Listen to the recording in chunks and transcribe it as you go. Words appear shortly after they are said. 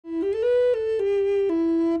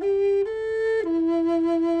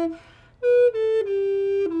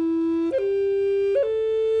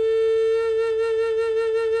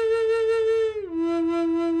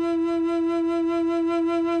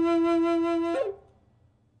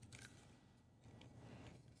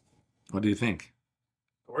What do you think?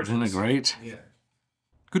 Gorgeous. Isn't it great? Yeah.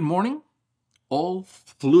 Good morning, all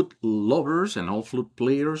flute lovers and all flute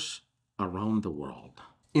players around the world.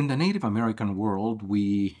 In the Native American world,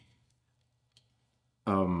 we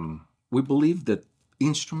believe that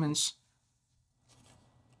instruments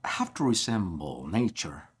have to resemble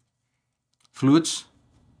nature. Flutes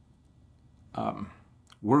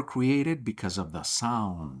were created because of the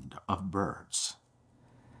sound of birds.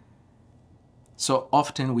 So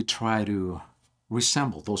often we try to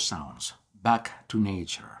resemble those sounds back to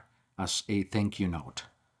nature as a thank you note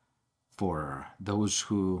for those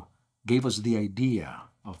who gave us the idea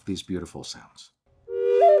of these beautiful sounds.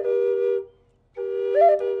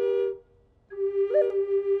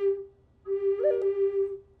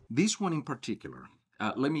 This one in particular,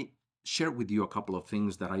 let me share with you a couple of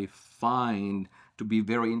things that I find to be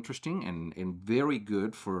very interesting and very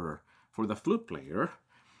good for the flute player.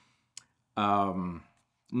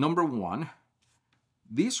 Number one,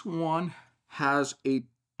 this one has a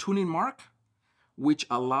tuning mark, which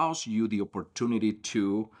allows you the opportunity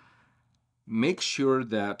to make sure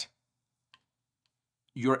that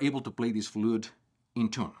you're able to play this flute in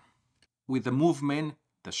tune. With the movement,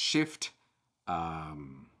 the shift,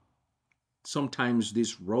 sometimes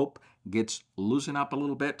this rope gets loosened up a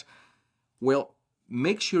little bit. Well,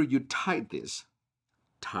 make sure you tie this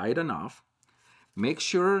tight enough. Make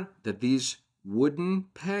sure that this wooden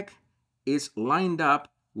peg is lined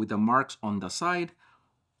up with the marks on the side,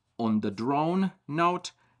 on the drone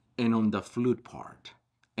note, and on the flute part,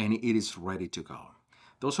 and it is ready to go.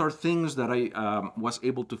 Those are things that I was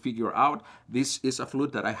able to figure out. This is a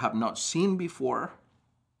flute that I have not seen before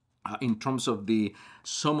in terms of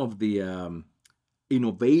some of the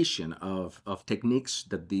innovation of techniques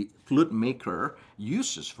that the flute maker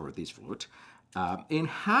uses for this flute. It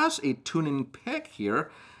has a tuning peg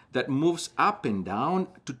here that moves up and down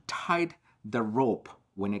to tight the rope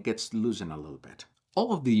when it gets loosened a little bit.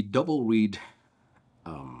 All of the double reed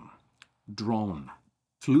drone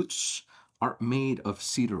flutes are made of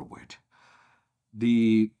cedar wood.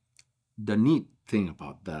 The neat thing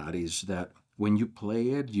about that is that when you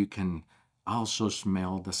play it, you can also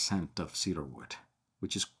smell the scent of cedar wood,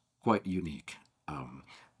 which is quite unique.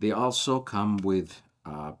 They also come with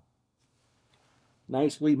a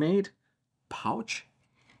nicely made pouch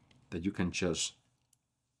that you can just,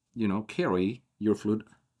 carry your flute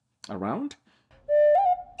around.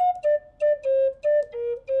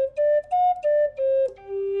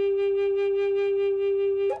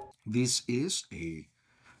 This is a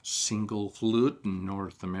single flute,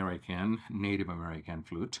 North American, Native American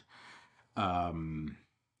flute.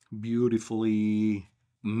 Beautifully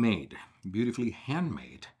made, beautifully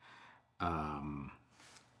handmade. And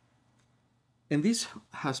this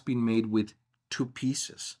has been made with two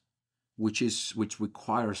pieces, which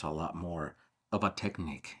requires a lot more of a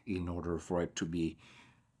technique in order for it to be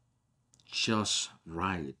just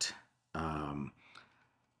right.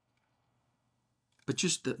 But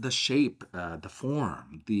just the shape, the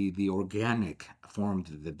form, the organic form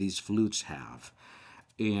that these flutes have.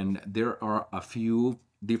 And there are a few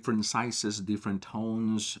different sizes, different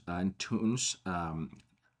tones and tunes.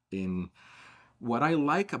 And what I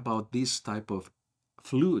like about this type of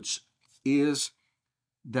flutes is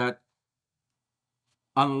that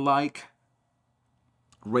unlike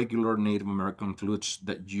regular Native American flutes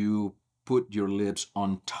that you put your lips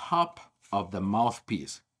on top of the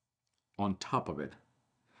mouthpiece, on top of it,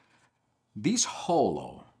 these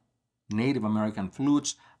hollow Native American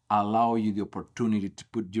flutes allow you the opportunity to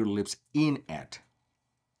put your lips in it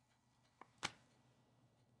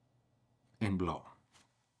and blow.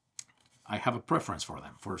 I have a preference for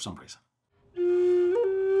them for some reason.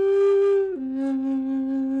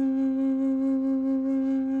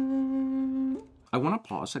 I want to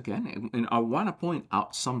pause again, and I want to point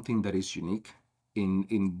out something that is unique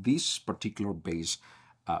in this particular bass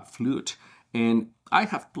flute. And I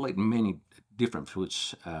have played many different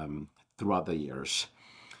flutes throughout the years,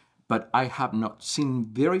 but I have not seen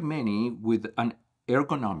very many with an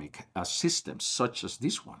ergonomic system such as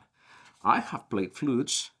this one. I have played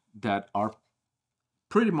flutes that are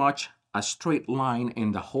pretty much a straight line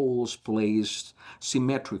and the holes placed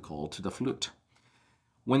symmetrical to the flute.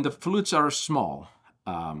 When the flutes are small,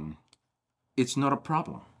 it's not a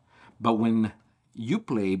problem. But when you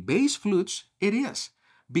play bass flutes, it is,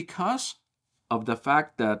 because of the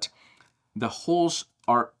fact that the holes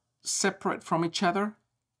are separate from each other.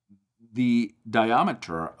 The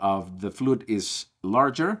diameter of the flute is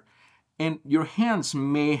larger, and your hands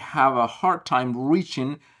may have a hard time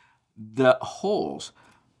reaching the holes.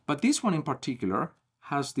 But this one in particular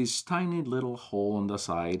has this tiny little hole on the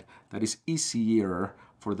side that is easier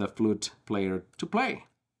for the flute player to play.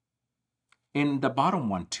 And the bottom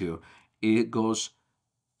one too, it goes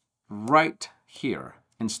right here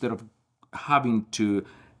instead of having to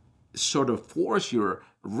sort of force your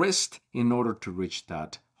wrist in order to reach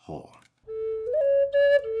that hole.